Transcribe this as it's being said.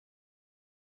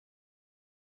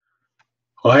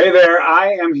Well, hey there.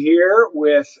 I am here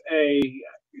with a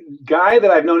guy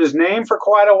that I've known his name for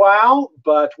quite a while,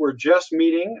 but we're just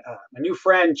meeting a new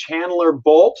friend, Chandler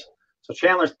Bolt. So,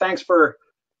 Chandler, thanks for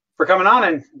coming on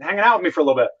and hanging out with me for a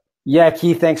little bit. Yeah,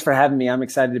 Keith, thanks for having me. I'm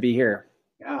excited to be here.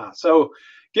 Yeah. So,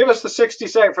 give us the 60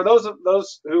 second for those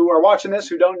who are watching this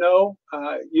who don't know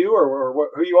you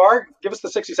or who you are. Give us the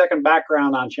 60 second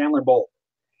background on Chandler Bolt.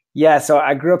 Yeah, so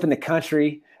I grew up in the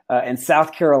country in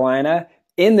South Carolina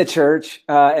in the church,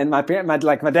 and my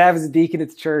dad was a deacon at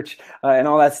the church and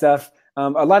all that stuff. A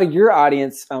lot of your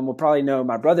audience will probably know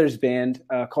my brother's band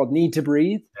called Need to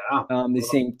Breathe. Yeah. They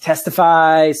sing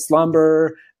Testify,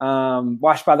 Slumber,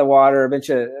 Washed by the Water. A bunch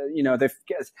of,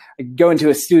 they go into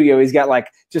a studio. He's got like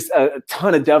just a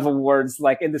ton of devil words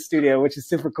like in the studio, which is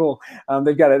super cool.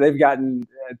 They've gotten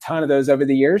a ton of those over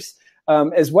the years.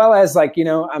 As well as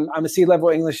I'm a C-level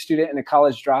English student and a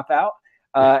college dropout.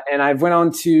 And I went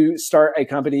on to start a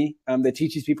company that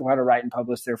teaches people how to write and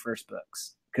publish their first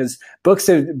books.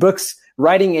 Because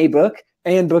writing a book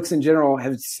and books in general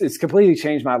it's completely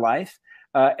changed my life.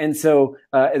 And so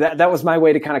that was my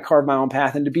way to kind of carve my own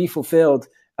path and to be fulfilled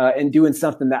in doing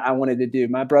something that I wanted to do.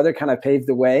 My brother kind of paved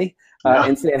the way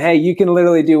and said, hey, you can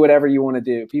literally do whatever you want to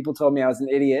do. People told me I was an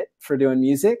idiot for doing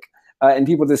music. And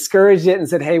people discouraged it and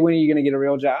said, hey, when are you going to get a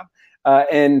real job?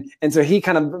 And so he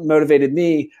kind of motivated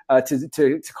me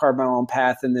to carve my own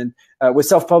path. And then with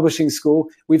self-publishing school,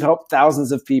 we've helped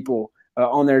thousands of people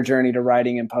on their journey to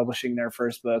writing and publishing their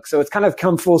first book. So it's kind of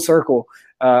come full circle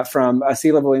from a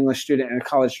C-level English student and a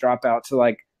college dropout to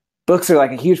like books are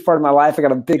like a huge part of my life. I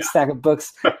got a big stack of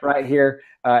books right here.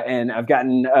 And I've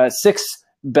gotten 6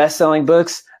 best-selling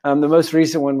books. The most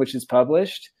recent one, which is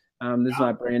published. This is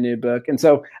my brand new book. And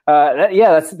so,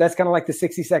 that's kind of like the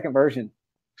 60-second version.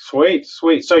 Sweet,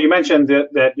 sweet. So you mentioned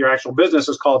that your actual business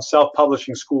is called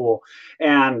Self-Publishing School.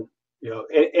 And,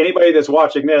 anybody that's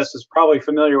watching this is probably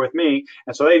familiar with me.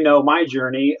 And so they know my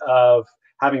journey of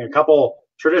having a couple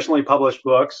traditionally published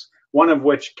books, one of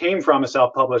which came from a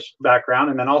self-published background,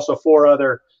 and then also 4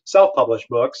 other self-published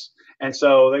books. And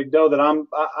so they know that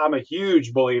I'm a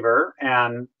huge believer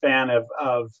and fan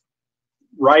of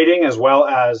writing as well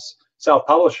as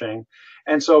self-publishing.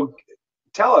 And so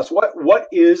tell us what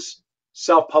is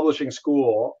self-publishing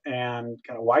school and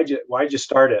kind of why'd you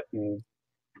start it and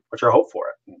what's your hope for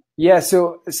it? Yeah,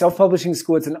 so self-publishing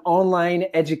school, it's an online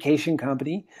education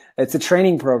company. It's a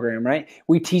training program, right?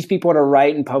 We teach people how to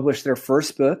write and publish their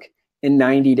first book in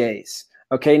 90 days.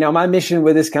 Okay, now my mission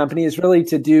with this company is really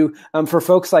to do for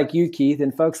folks like you, Keith,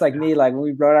 and folks like me, like when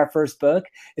we wrote our first book,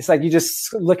 it's like you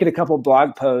just look at a couple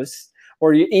blog posts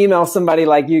or you email somebody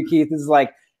like you, Keith, is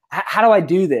like, how do I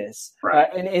do this? Right.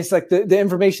 And it's like the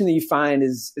information that you find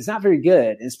is not very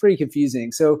good. It's pretty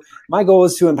confusing. So my goal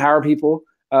is to empower people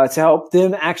to help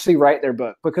them actually write their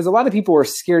book, because a lot of people are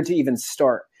scared to even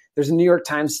start. There's a New York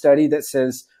Times study that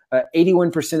says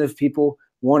 81% of people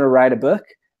want to write a book.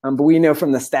 But we know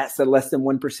from the stats that less than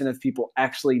 1% of people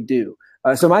actually do.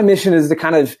 So my mission is to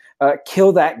kind of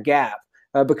kill that gap.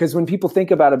 Because when people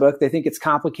think about a book, they think it's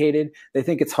complicated, they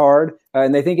think it's hard,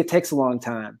 and they think it takes a long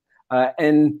time.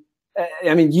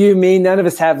 I mean, you, me, none of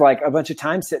us have like a bunch of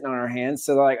time sitting on our hands.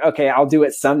 So they're like, okay, I'll do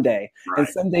it someday. Right. And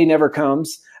someday never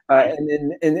comes.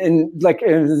 And like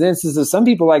in the instance of some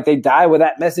people, like they die with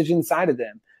that message inside of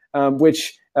them,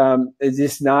 which is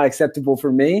just not acceptable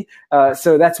for me.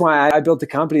 So that's why I built the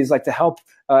company, is like to help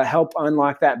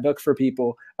unlock that book for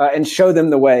people and show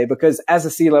them the way. Because as a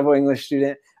C-level English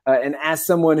student, and as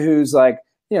someone who's like,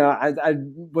 I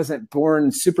wasn't born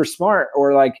super smart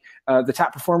or like the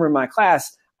top performer in my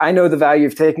class, I know the value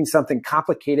of taking something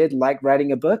complicated like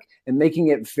writing a book and making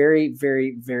it very,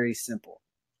 very, very simple.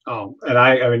 Oh, and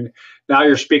I mean, now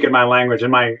you're speaking my language.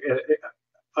 And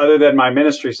other than my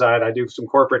ministry side, I do some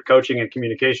corporate coaching and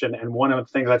communication. And one of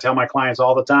the things I tell my clients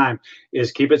all the time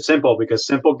is keep it simple, because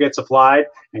simple gets applied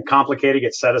and complicated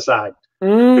gets set aside.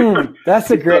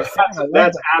 That's a great.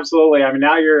 That's absolutely. I mean,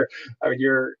 now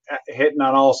you're hitting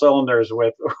on all cylinders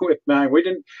with mine. We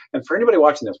didn't, and for anybody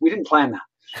watching this, we didn't plan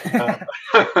that.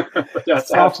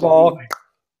 That's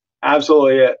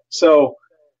absolutely it. So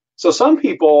some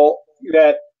people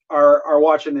that are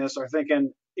watching this are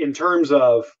thinking in terms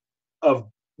of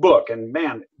book, and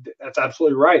man, that's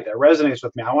absolutely right. That resonates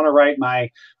with me. I want to write my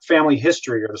family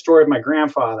history or the story of my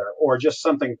grandfather, or just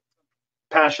something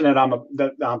passionate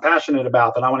that I'm passionate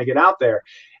about that I want to get out there.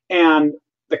 And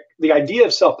the idea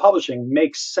of self-publishing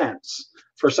makes sense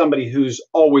for somebody who's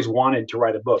always wanted to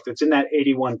write a book. That's in that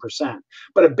 81%.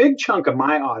 But a big chunk of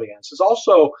my audience is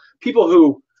also people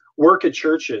who work at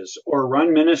churches or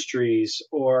run ministries,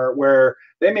 or where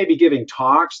they may be giving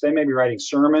talks, they may be writing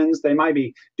sermons, they might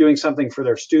be doing something for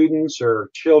their students or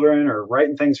children, or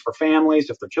writing things for families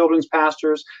if they're children's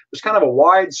pastors. There's kind of a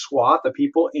wide swath of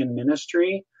people in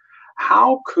ministry.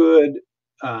 How could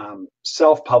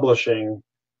self-publishing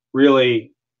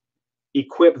really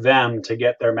equip them to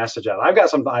get their message out? I've got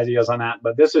some ideas on that,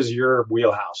 but this is your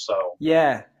wheelhouse. So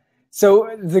yeah.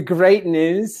 So the great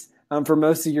news for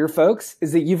most of your folks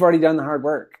is that you've already done the hard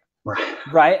work.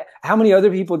 Right? How many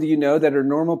other people do you know that are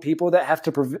normal people that have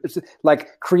to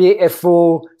create a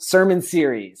full sermon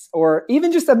series or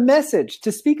even just a message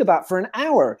to speak about for an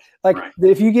hour? Like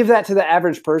if you give that to the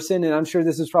average person, and I'm sure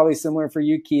this is probably similar for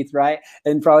you, Keith, right?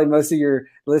 And probably most of your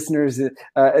listeners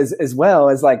as well,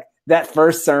 as like that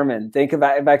first sermon. Think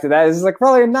about it, back to that. It's like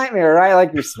probably a nightmare, right?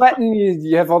 Like you're sweating,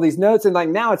 you have all these notes, and like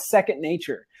now it's second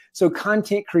nature. So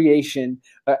content creation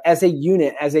as a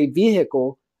unit, as a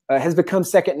vehicle, has become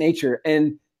second nature.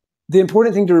 And the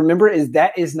important thing to remember is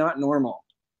that is not normal.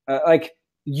 Like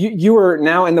you are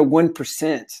now in the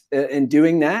 1% in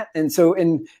doing that. And so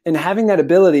in having that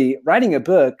ability, writing a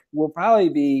book will probably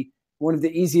be one of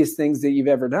the easiest things that you've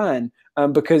ever done,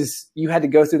 because you had to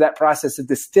go through that process of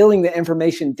distilling the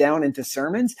information down into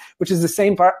sermons, which is the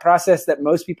same process that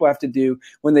most people have to do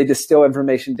when they distill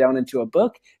information down into a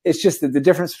book. It's just that the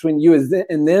difference between you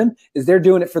and them is they're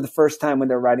doing it for the first time when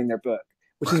they're writing their book,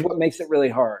 which is what makes it really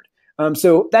hard.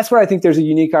 So that's where I think there's a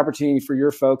unique opportunity for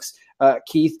your folks,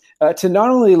 Keith, to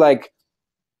not only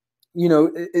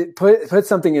put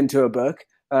something into a book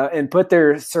and put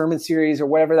their sermon series or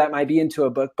whatever that might be into a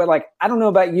book. But like, I don't know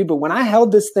about you, but when I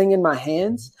held this thing in my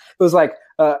hands, it was like,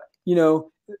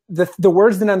 the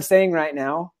words that I'm saying right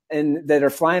now and that are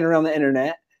flying around the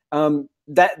internet,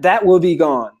 that will be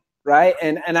gone. Right.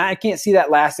 And I can't see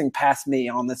that lasting past me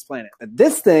on this planet. But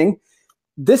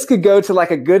this could go to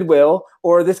like a Goodwill,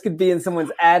 or this could be in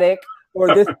someone's attic,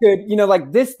 or this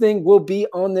could, this thing will be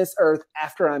on this earth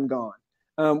after I'm gone.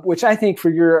 Which I think for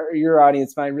your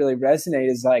audience might really resonate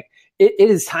is like, it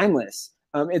is timeless.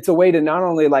 It's a way to not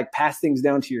only like pass things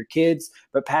down to your kids,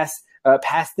 but pass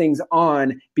things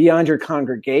on beyond your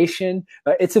congregation.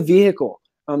 It's a vehicle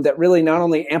that really not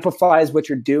only amplifies what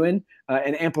you're doing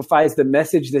and amplifies the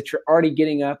message that you're already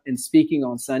getting up and speaking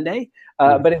on Sunday,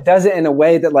 but it does it in a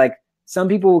way that like, some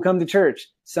people will come to church,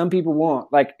 some people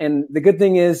won't. Like, and the good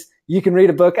thing is you can read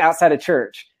a book outside of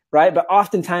church, right? But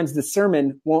oftentimes the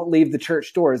sermon won't leave the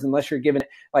church doors unless you're given it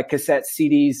like cassettes,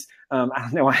 CDs. I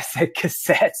don't know why I said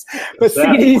cassettes, but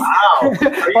CDs. Wow.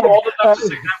 Are you old enough to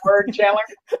say that word, Chandler?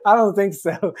 I don't think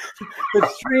so.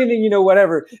 But streaming,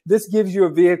 whatever. This gives you a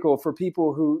vehicle for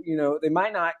people who, they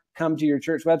might not come to your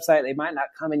church website. They might not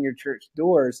come in your church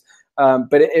doors. But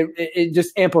it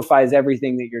just amplifies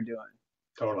everything that you're doing.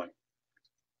 Totally.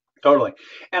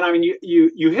 And I mean,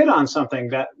 you hit on something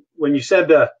that when you said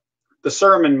the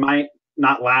sermon might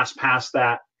not last past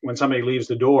that when somebody leaves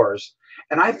the doors.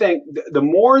 And I think the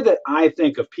more that I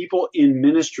think of people in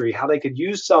ministry, how they could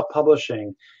use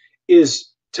self-publishing is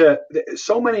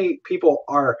so many people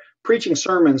are preaching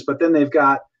sermons, but then they've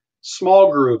got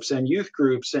small groups and youth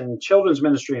groups and children's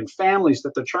ministry and families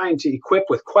that they're trying to equip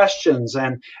with questions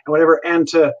and whatever. And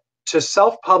to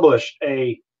self-publish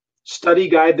a study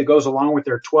guide that goes along with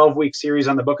their 12-week series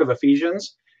on the book of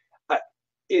Ephesians,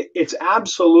 it's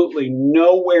absolutely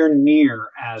nowhere near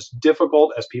as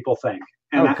difficult as people think.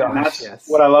 And, that's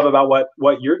what I love about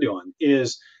what you're doing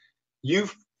is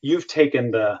you've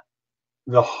taken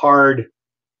the hard,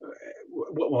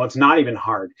 well, it's not even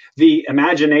hard, the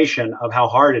imagination of how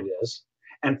hard it is,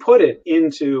 and put it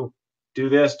into do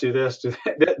this, do this.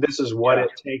 This is what it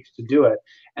takes to do it.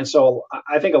 And so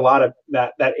I think a lot of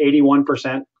that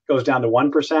 81% goes down to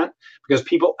 1% because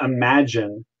people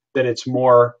imagine that it's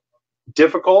more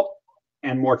difficult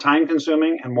and more time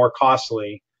consuming and more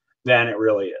costly than it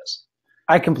really is.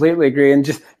 I completely agree. And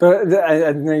but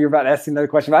I know you're about to ask another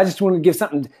question, but I just want to give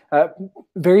something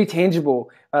very tangible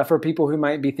for people who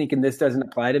might be thinking this doesn't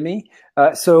apply to me.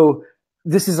 So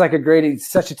this is like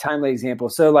such a timely example.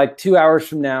 So like 2 hours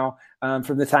from now,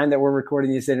 from the time that we're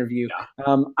recording this interview,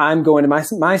 I'm going to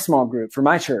my small group for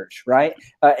my church, right?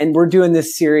 And we're doing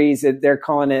this series. They're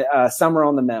calling it Summer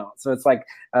on the Mount. So it's like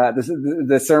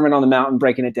the Sermon on the Mount and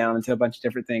breaking it down into a bunch of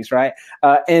different things, right?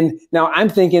 And now I'm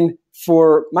thinking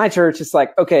for my church, it's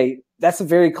like, okay, that's a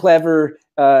very clever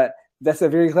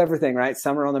thing, right?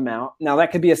 Summer on the Mount. Now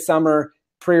that could be a summer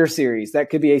prayer series. That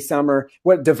could be a summer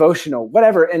devotional,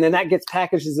 whatever. And then that gets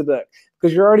packaged as a book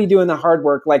because you're already doing the hard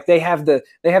work. Like they have the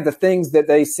things that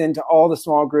they send to all the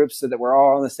small groups so that we're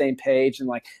all on the same page, and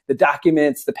like the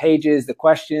documents, the pages, the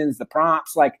questions, the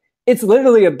prompts, like It's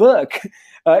literally a book,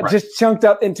 Right. just chunked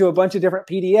up into a bunch of different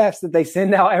PDFs that they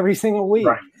send out every single week.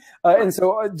 Right. And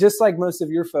so just like most of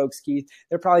your folks, Keith,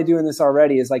 they're probably doing this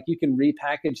already, is like you can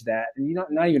repackage that, and you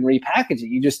don't not even repackage it.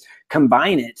 You just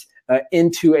combine it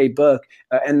into a book.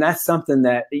 And that's something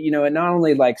that, it not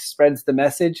only like spreads the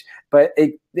message, but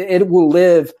it will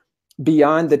live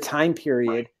beyond the time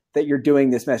period that you're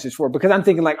doing this message for. Because I'm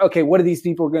thinking like, okay, what are these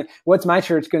people what's my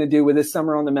church going to do with this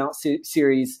Summer on the Mount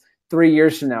series 3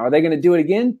 years from now? Are they going to do it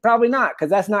again? Probably not, because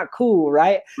that's not cool,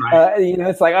 right?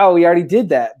 It's like, oh, we already did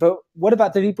that. But what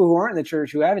about the people who aren't in the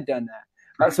church who haven't done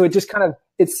that? So it just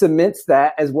it cements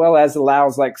that, as well as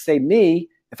allows, like, say me,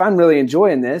 if I'm really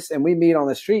enjoying this and we meet on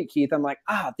the street, Keith, I'm like,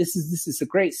 this is a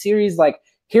great series. Like,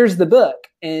 here's the book,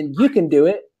 and you can do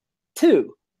it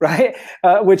too, right?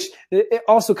 Which it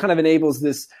also kind of enables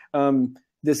this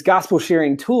this gospel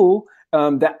sharing tool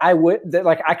that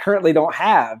I currently don't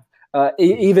have.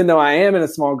 Even though I am in a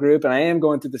small group and I am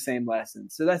going through the same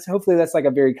lessons. So hopefully that's like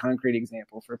a very concrete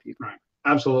example for people. Right.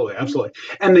 Absolutely. Absolutely.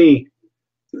 And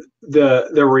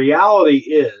the reality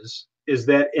is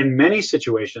that in many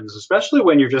situations, especially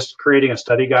when you're just creating a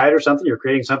study guide or something, you're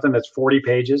creating something that's 40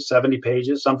 pages, 70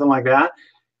 pages, something like that,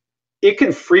 it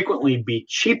can frequently be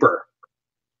cheaper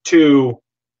to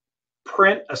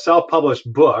print a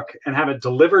self-published book and have it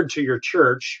delivered to your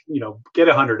church, get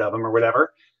 100 of them or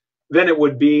whatever, than it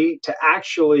would be to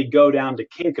actually go down to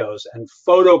Kinko's and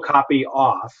photocopy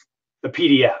off the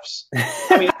PDFs.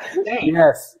 I mean,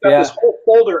 yes, got this whole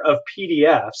folder of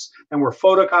PDFs, and we're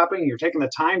photocopying. You're taking the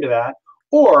time to that,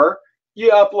 or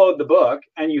you upload the book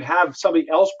and you have somebody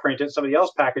else print it, somebody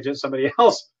else package it, somebody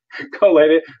else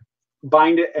collate it,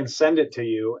 bind it, and send it to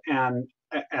you. And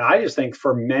I just think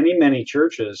for many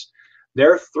churches,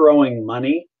 they're throwing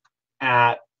money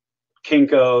at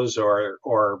Kinko's or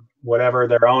whatever,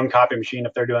 their own copy machine,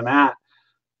 if they're doing that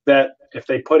if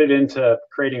they put it into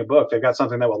creating a book, they've got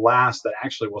something that will last, that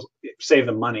actually will save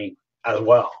them money as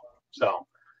well. So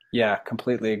yeah,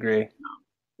 completely agree.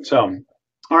 So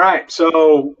all right,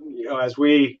 so as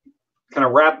we kind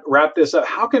of wrap this up,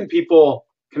 how can people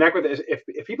connect with this if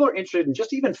people are interested in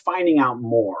just even finding out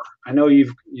more? I know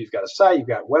you've got a site, you've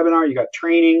got webinar, you got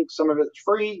training, some of it's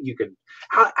free.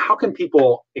 How can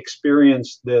people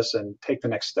experience this and take the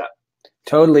next step?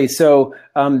 Totally. So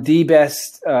the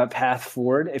best path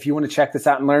forward, if you want to check this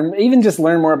out and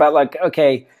learn more about, like,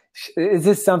 okay, is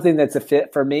this something that's a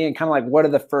fit for me, and kind of like, what are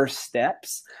the first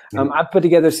steps? I've put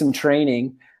together some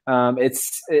training.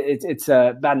 It's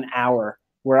about an hour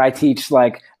where I teach,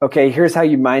 like, okay, here's how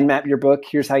you mind map your book.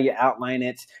 Here's how you outline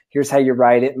it. Here's how you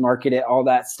write it, market it, all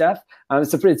that stuff.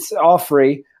 So it's all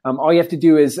free. All you have to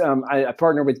do is, I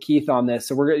partner with Keith on this.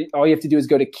 So all you have to do is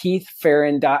go to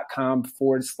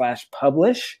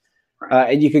keithfarron.com/publish.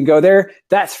 And you can go there.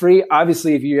 That's free.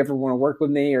 Obviously, if you ever want to work with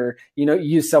me, or,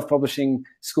 use self-publishing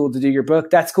school to do your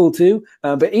book, that's cool too.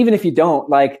 But even if you don't,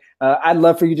 I'd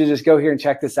love for you to just go here and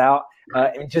check this out.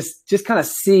 And just kind of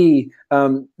see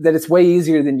that it's way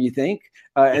easier than you think.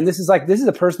 And this is a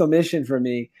personal mission for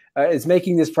me. It's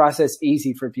making this process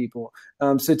easy for people.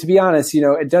 So to be honest,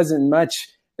 it doesn't much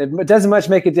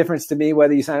make a difference to me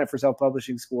whether you sign up for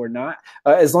self-publishing school or not,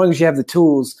 as long as you have the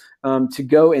tools to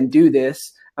go and do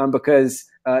this. Because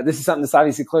this is something that's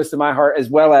obviously close to my heart,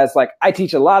 as well as, like, I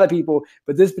teach a lot of people,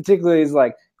 but this particularly is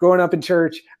like growing up in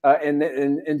church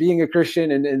and being a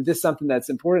Christian, and this is something that's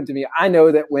important to me. I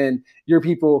know that when your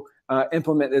people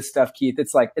implement this stuff, Keith,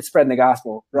 it's spreading the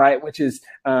gospel, right? Which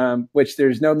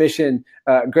there's no mission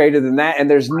greater than that,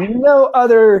 and there's no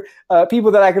other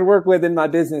people that I could work with in my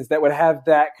business that would have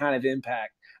that kind of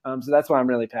impact. So that's why I'm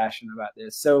really passionate about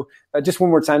this. So just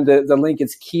one more time, the link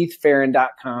is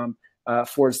keithfarron.com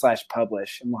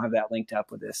 /publish, and we'll have that linked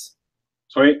up with this.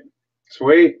 Sweet.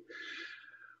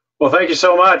 Well, thank you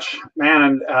so much,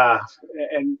 man.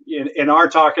 And in our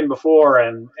talking before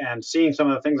and seeing some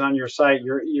of the things on your site,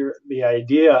 the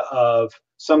idea of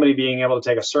somebody being able to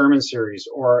take a sermon series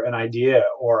or an idea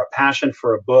or a passion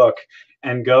for a book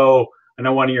and go, I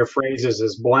know one of your phrases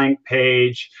is blank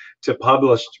page to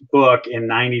published book in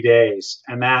 90 days.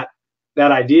 And that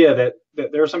idea that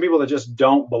there are some people that just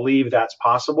don't believe that's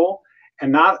possible.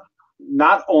 And not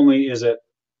only is it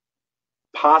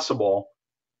possible,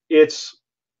 it's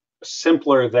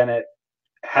simpler than it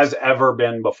has ever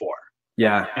been before.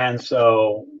 Yeah. And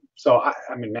so I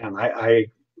mean, man, I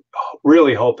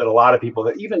really hope that a lot of people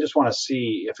that even just want to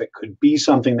see if it could be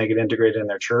something they could integrate in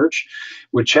their church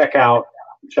would check out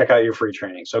your free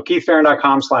training. So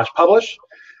keithfarron.com/publish.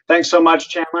 Thanks so much,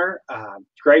 Chandler.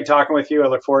 Great talking with you. I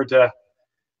look forward to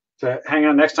hang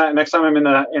on next time I'm in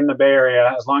the Bay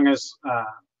Area, as long as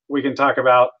we can talk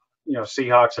about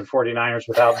Seahawks and 49ers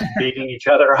without beating each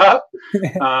other up,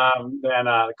 then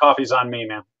coffee's on me,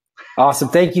 man. Awesome.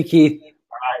 Thank you, Keith. All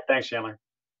right. Thanks, Chandler.